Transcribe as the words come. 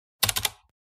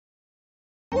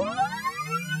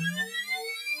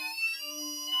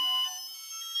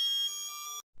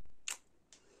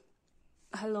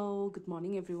Hello, good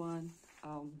morning everyone.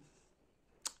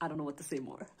 I don't know what to say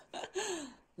more.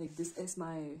 Like, this is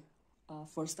my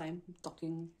first time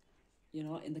talking,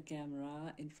 in the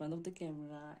camera, in front of the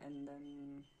camera, and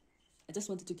then I just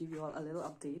wanted to give you all a little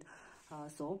update.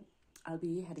 So I'll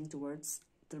be heading towards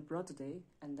Tripura today,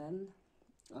 and then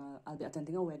I'll be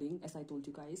attending a wedding, as I told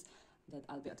you guys that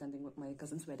I'll be attending my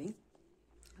cousin's wedding.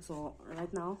 So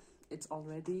right now it's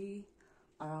already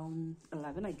around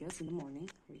 11, I guess, in the morning.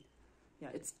 Wait, yeah,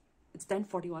 it's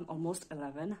 10:41, almost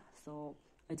 11. So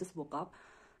I just woke up,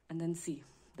 and then see,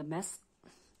 the mess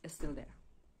is still there.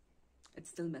 It's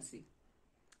still messy.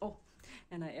 Oh,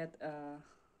 and I ate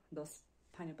those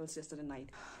pineapples yesterday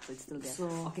night, so it's still there. So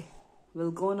okay,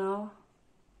 we'll go now,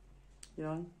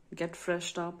 get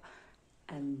freshed up,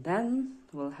 and then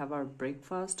we'll have our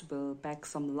breakfast. We'll pack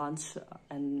some lunch,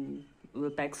 and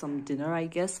we'll pack some dinner, I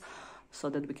guess, so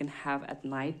that we can have at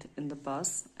night in the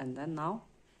bus. And then now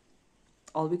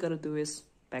all we gotta do is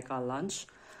pack our lunch.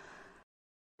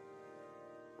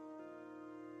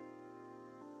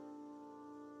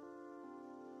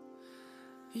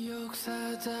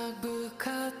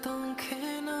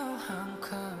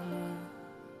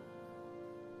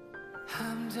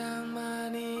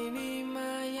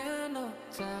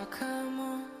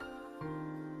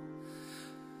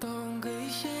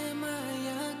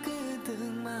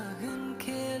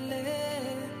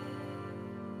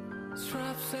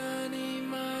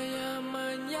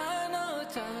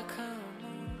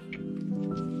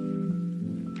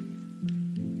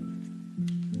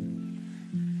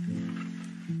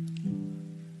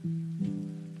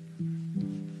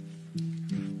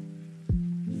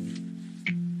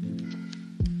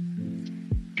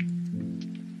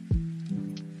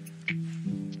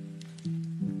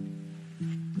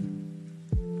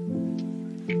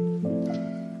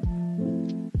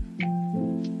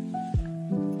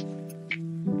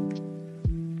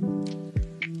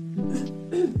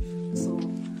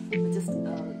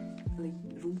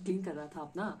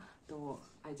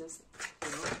 I just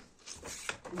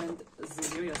went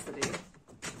Zudio yesterday,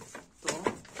 so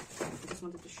I just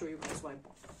wanted to show you guys what I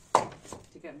bought.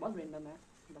 Okay, बहुत random है,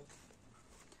 but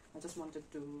I just wanted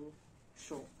to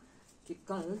show कि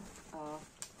कल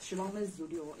शिलोंग में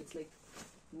Zudio, it's like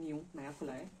new, नया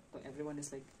खुला है, तो everyone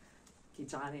is like कि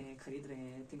जा रहे हैं, खरीद रहे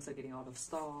हैं, things are getting out of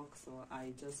stock. So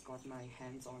I just got my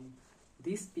hands on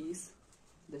this piece,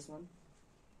 this one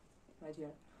right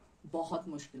here. बहुत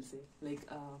मुश्किल से, like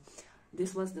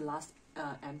this was the last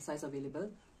M size available,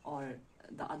 or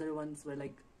the other ones were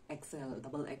like XL,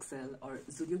 double XL, or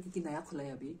Zudio की नया खुला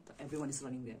है अभी, तो everyone is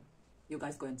running there. You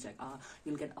guys go and check.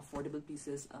 You'll get affordable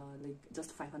pieces, like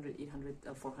just 500,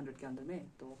 800, 400 के अंदर में,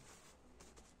 तो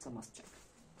it's a must check.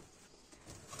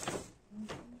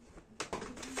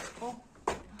 Oh,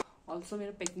 also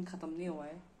मेरा packing खत्म नहीं हुआ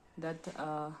है.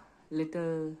 That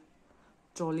little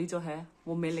trolley जो है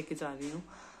वो मैं लेके जा रही हूँ,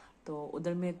 तो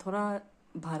उधर में थोड़ा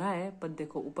भरा है, पर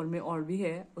देखो ऊपर में और भी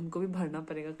है, उनको भी भरना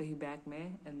पड़ेगा कहीं बैग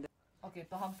में. एंड ओके,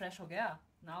 तो हम फ्रेश हो गया.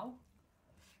 Now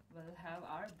we'll have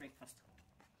our breakfast.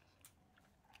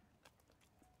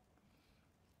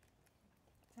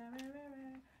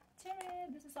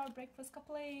 This is our breakfast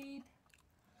plate.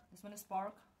 This one is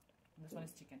pork, this one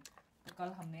is chicken. तो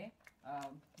कल हमने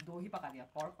दो ही पका दिया,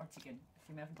 pork और chicken.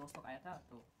 फिर मेरा दोस्त लोग आया था,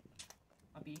 तो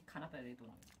अभी खाना पड़ रही है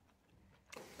दोनों.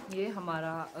 ये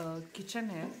हमारा किचन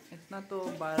है. इतना तो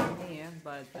बड़ा नहीं है,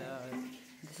 but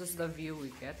this is the view we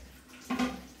get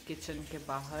kitchen के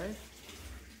बाहर.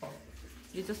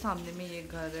 ये जो सामने में ये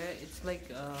घर है, it's like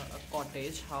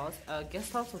cottage house,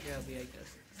 guest house हो गया अभी, आई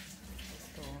गेस.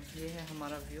 तो ये है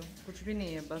हमारा व्यू. कुछ भी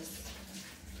नहीं है, बस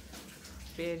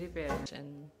पेड़ ही पेड़.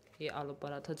 एंड ये आलू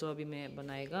पराठा जो अभी मैं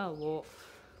बनाएगा, वो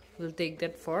will take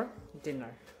that for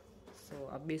dinner. सो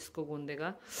अभी इसको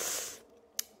गूंदेगा.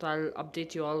 So I'll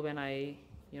update you all when I,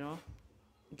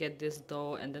 get this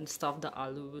dough and then stuff the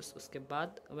alus. उसके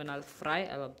बाद when I'll fry,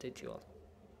 I'll update you all.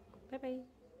 Bye bye.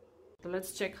 So let's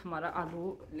check हमारा आलू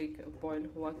like boil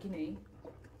हुआ कि नहीं.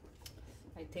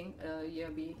 I think ये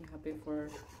अभी यहाँ पे for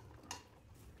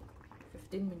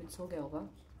 15 minutes हो गया होगा.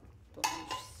 तो I'm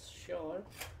sure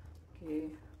कि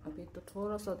अभी तो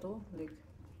थोड़ा सा तो like,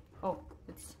 oh,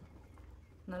 it's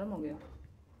नरम हो गया.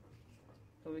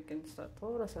 So we can start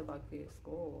थोड़ा सा बाकी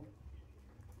इसको.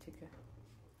 ठीक है,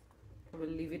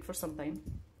 we'll leave it for some time.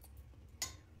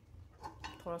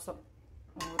 थोड़ा सा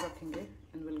और रखेंगे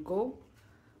and we'll go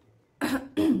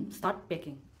start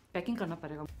packing. Packing करना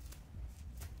पड़ेगा.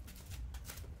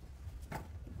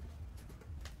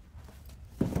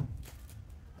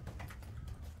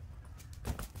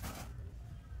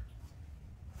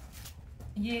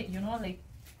 ये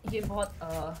like ये बहुत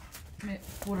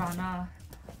पुराना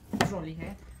ट्रॉली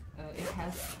है. It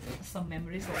has some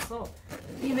memories also.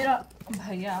 ये मेरा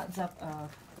भैया जब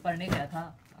पढ़ने गया था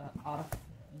out of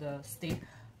the state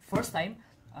first time,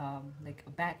 like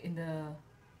back in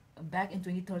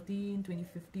 2013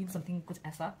 2015 something कुछ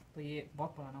ऐसा. तो ये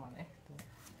बहुत पुराना वाला है. तो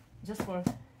just for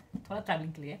थोड़ा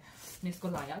ट्रैवलिंग के लिए मैं इसको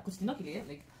लाया कुछ दिनों के लिए.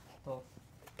 like तो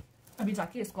अभी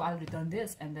जाके इसको I'll return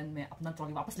this and then मैं अपना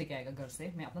ट्रॉली वापस लेके आएगा घर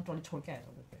से. मैं अपना ट्रॉली छोड़ के आया था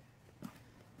उधर पे.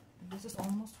 This is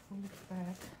almost fully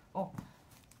packed. Oh,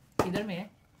 इधर में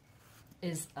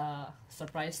is a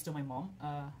surprise to my mom.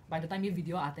 By the time ये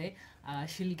वीडियो आते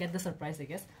she'll get the surprise I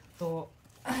guess. तो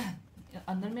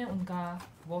अंदर में उनका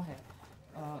वो है,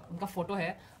 उनका फोटो है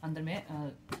अंदर में,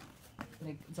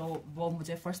 like जो वो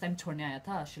मुझे फर्स्ट टाइम छोड़ने आया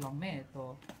था शिलोंग में,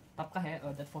 तो तब का है.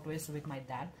 that photo is with my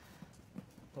dad.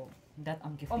 तो that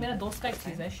I'm giving. और मेरा दोस्त का एक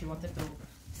चीज़ है, she wanted to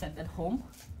send that home.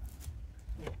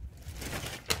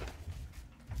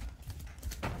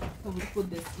 तो we put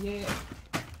this.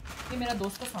 ये मेरा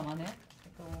दोस्त का सामान है.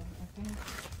 तो I think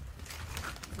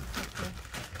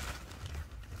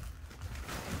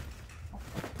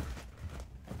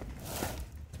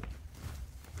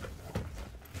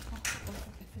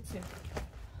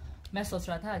मैं सोच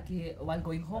रहा था कि while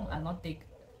going home I'll not take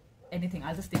anything,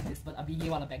 I'll just take this, but अभी ये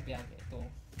वाला बैग भी आ गया. तो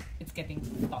it's getting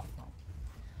tough now.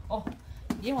 Oh,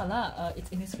 ये वाला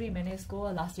it's Innisfree. मैंने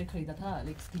इसको लास्ट ईयर खरीदा था.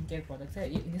 like स्किन केयर प्रोडक्ट्स है.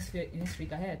 ये Innisfree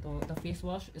का है. तो the face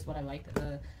wash is what I liked.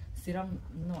 Serum,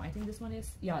 no I think this one is,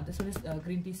 yeah this one is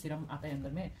green tea serum आता है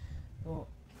अंदर में. तो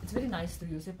it's very nice to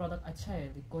use. ये प्रोडक्ट अच्छा है,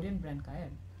 कोरियन ब्रांड का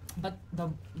है. but the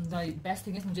best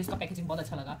thing is मुझे इसका पैकेजिंग बहुत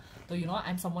अच्छा लगा. तो you know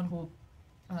I'm someone who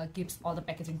keeps all the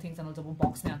packaging things and also वो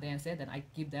बॉक्स में आते हैं ऐसे, then I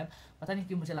keep them. पता नहीं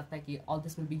क्यों मुझे लगता है कि all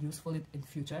this will be useful in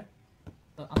future.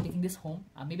 तो I'm taking this home.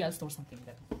 Maybe I'll store something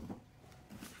there.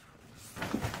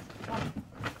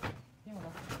 ये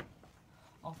वाला.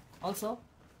 Oh, also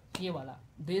ये वाला,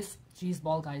 this cheese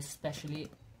ball guys especially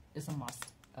is a must.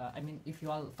 I mean if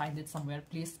you all find it somewhere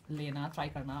please लेना, try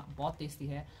करना. बहुत tasty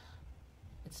है.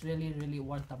 It's really really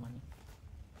worth the money.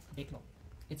 देख लो.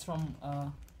 It's from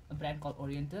a brand called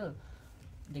Oriental.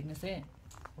 देखने से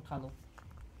उठा लो.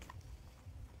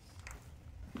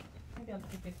 Maybe I'll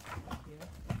keep it up here.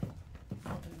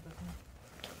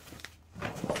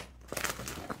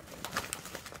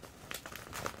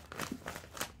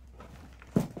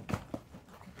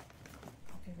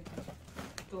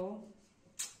 तो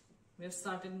we have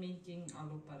started making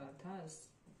आलू पराठा.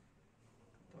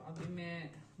 तो अभी मैं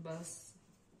बस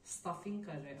स्टफिंग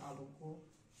कर रहे आलू को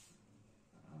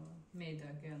मैदा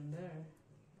के अंदर.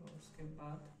 तो उसके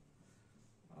बाद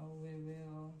we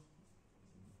will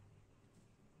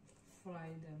fry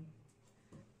them.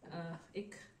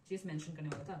 एक चीज़ मेंशन करने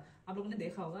वाला था. आप लोगों ने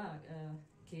देखा होगा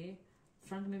कि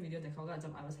फ्रंट में वीडियो देखा होगा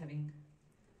जब I was having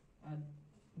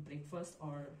ब्रेकफास्ट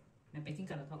और मैं पैकिंग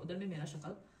कर रहा था. उधर में मेरा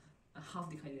शक्ल हाफ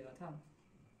दिखाई दे रहा था.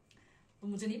 तो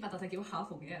मुझे नहीं पता था कि वो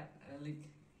हाफ हो गया.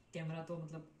 लाइक कैमरा तो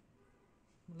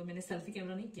मतलब मैंने सेल्फी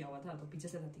कैमरा नहीं किया हुआ था, तो पीछे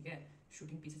से था. ठीक है,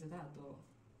 शूटिंग पीछे से था. तो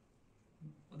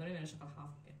उधर में मेरा शक्ल हाफ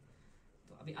हो गया.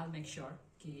 तो अभी I'll make sure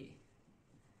कि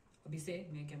अभी से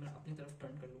मैं कैमरा अपनी तरफ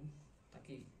टर्न कर लूँ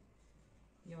ताकि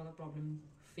ये वाला प्रॉब्लम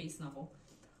फेस ना हो.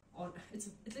 और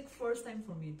it's like first time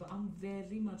for me. तो I'm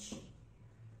very much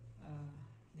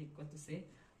what to say,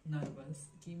 nervous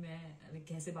कि मैं like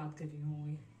कैसे बात कर रही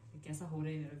हूँ, कैसा हो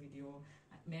रहा है मेरा वीडियो.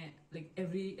 मैं like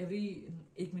every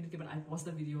 1 मिनट के बाद I pause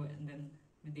the video and then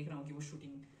मैं देख रहा हूँ कि वो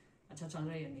शूटिंग अच्छा चल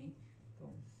रहा है या नहीं.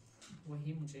 तो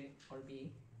वही मुझे और भी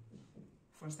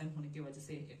फर्स्ट टाइम होने की वजह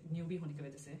से, न्यू भी होने की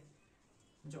वजह से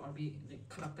मुझे और भी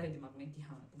खराबता है दिमाग में कि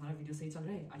हाँ तुम्हारा वीडियो सही चल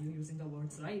रहा है, are you using the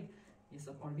words right. ये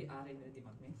सब और भी आ रहा है मेरे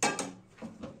दिमाग में.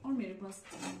 और मेरे पास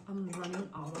I'm running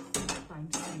out of time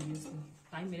seriously.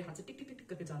 Time मेरे हाथ से टिक टिक टिक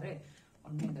करके जा रहा है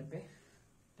और मैं इधर पे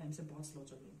टाइम से बहुत स्लो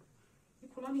चल रही हूँ. ये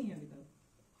खुला नहीं है अभी तक.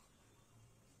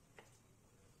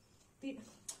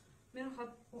 मेरा हाथ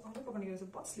आगे पकड़ने की वजह से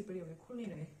बहुत स्लिपरी हो गया, खुल नहीं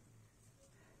रहे.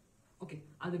 Okay,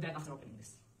 I'll be back after opening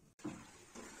this.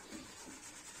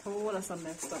 थोड़ा सा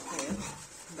messed up है,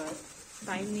 but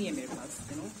टाइम नहीं है मेरे पास.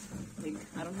 you know, like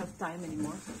I don't have time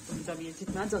anymore. तो मुझे अभी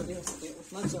जितना जल्दी हो सके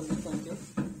उतना जल्दी करके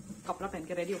कपड़ा पहन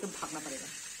के रेडी होकर भागना पड़ेगा.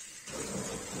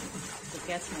 तो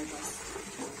कैच माय पास.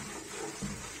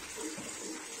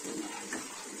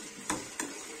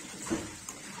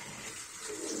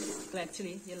 तो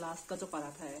एक्चुअली ये लास्ट का जो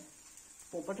पराठा है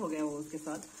पोपट हो गया वो उसके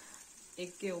साथ.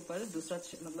 एक के ऊपर दूसरा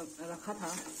मतलब रखा था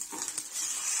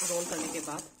रोल करने के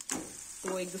बाद,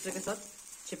 तो वो एक दूसरे के साथ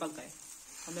चिपक गए.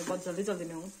 और मैं बहुत जल्दी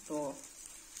में हूँ, तो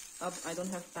अब I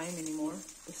don't have time any more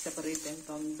to separate them.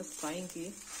 तो आई एम जस्ट ट्राइंग कि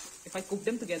if I cook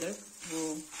them together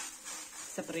वो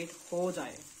सेपरेट हो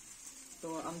जाए.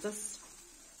 तो I am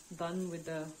just done with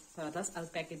the parathas. I'll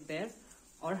pack it there.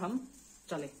 और हम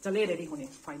चले ready होने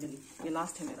finally. ये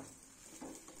last है मेरा.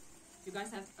 You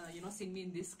guys have seen me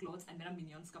in these clothes and मेरा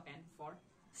minions का pant for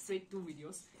straight 2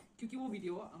 videos. क्योंकि वो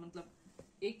video मतलब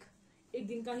एक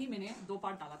दिन का ही मैंने 2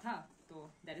 पार्ट डाला था, तो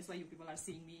that is why you people are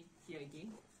seeing me here again.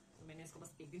 तो मैंने इसको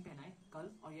बस एक दिन पहना है कल,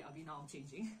 और ये अभी now I'm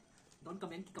changing. Don't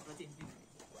comment कि कपड़ा change नहीं है.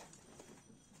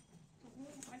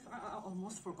 I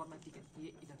almost forgot my ticket. ये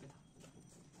इधर पे था.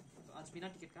 तो आज बिना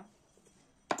टिकट का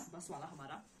बस वाला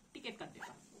हमारा टिकट कर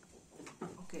देगा.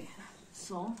 Okay,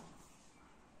 so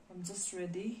I'm just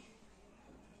ready.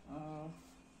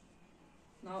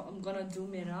 Now I'm gonna do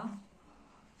मेरा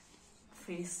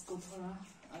face को थोड़ा.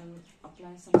 I'll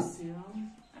apply some serum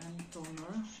and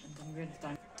toner and then we're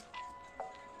done.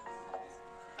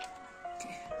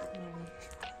 Okay,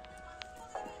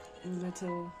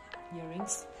 little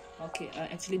earrings. Okay,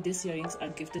 actually these earrings are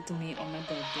gifted to me on my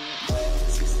birthday by my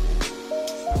sister.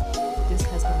 This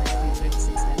has been my favorite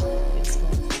since then. It's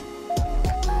from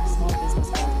small business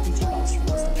called Peachy Boss from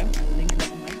Instagram. I'll link it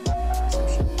in my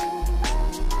description.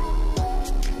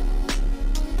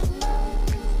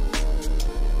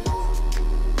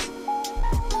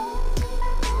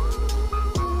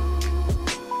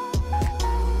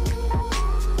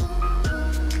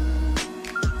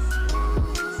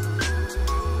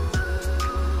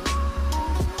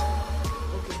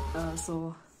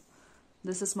 So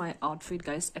this is my outfit,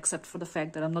 guys, except for the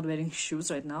fact that I'm not wearing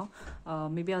shoes right now.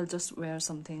 Maybe I'll just wear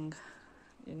something,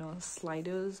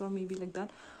 sliders or maybe like that,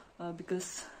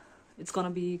 because it's gonna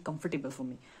be comfortable for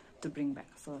me to bring back.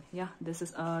 So yeah,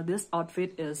 this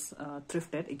outfit is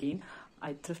thrifted again.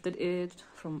 I thrifted it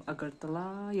from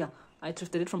Agartala. Yeah, I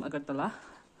thrifted it from Agartala,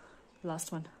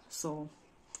 last one. So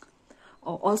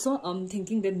also I'm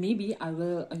thinking that maybe I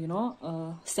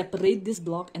will separate this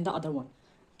blog and the other one.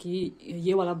 कि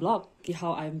ये वाला blog कि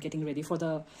how I'm getting ready for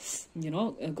the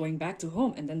going back to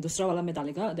home, and then दूसरा वाला मैं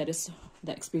डालेगा that is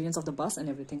the experience of the bus and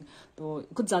everything. तो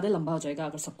कुछ ज़्यादा लंबा हो जाएगा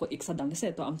अगर सबको एक साथ डालने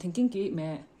से. तो I'm thinking कि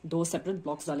मैं 2 separate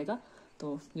blogs डालेगा.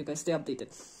 तो you guys stay updated.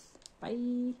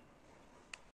 Bye.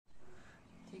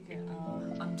 ठीक है,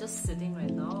 I'm just sitting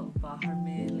right now. बाहर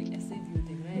में like ऐसे view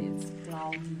देख रहे हैं. It's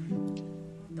cloudy.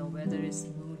 The weather is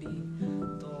moody.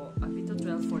 तो अभी तो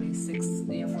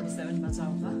 12:46 या 47 बजा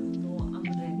होगा. तो I'm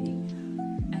ready.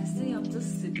 ऐसे I'm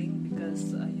just sitting because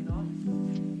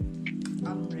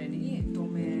I'm ready. तो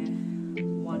मैं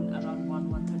around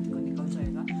 1:30 को निकल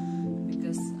जाएगा,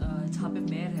 because जहाँ पे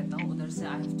मैं रहता हूँ उधर से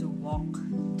I have to walk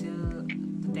till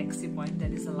the taxi point.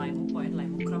 That is a Limo point,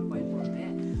 Limo Crab point बोलते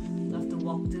हैं. I have to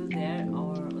walk till there,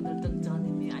 और उधर तक जाने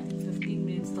में I think 15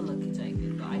 minutes तो लग ही जाएंगे.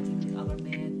 तो I think अगर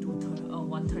मैं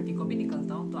 1:30 को भी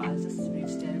निकलता हूँ तो I'll just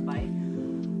reach there by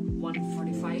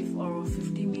 1:45 or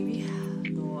 50 maybe.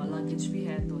 तो luggage भी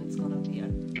है, तो it's gonna be a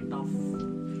tough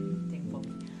thing for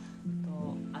me. तो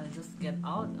I'll just get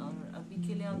out, और अभी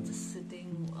के लिए I'm just sitting.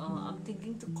 I'm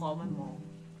thinking to call my mom,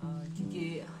 क्योंकि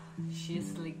she's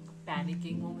like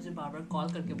panicking. वो मुझे बार बार कॉल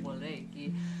करके बोल रहे हैं कि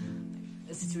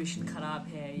situation खराब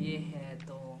है, ये है.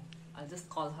 तो I'll just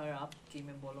call her up कि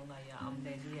मैं बोलूँगा या I'm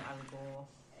ready, I'll go,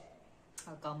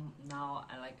 I'll come now.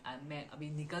 मैं अभी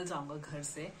निकल जाऊँगा घर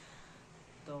से.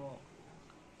 तो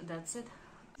that's it.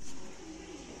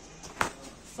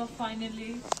 So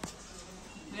finally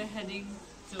we're heading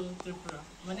to Tripura.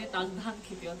 मैंने ताकधान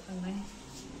खिपिया था नहीं.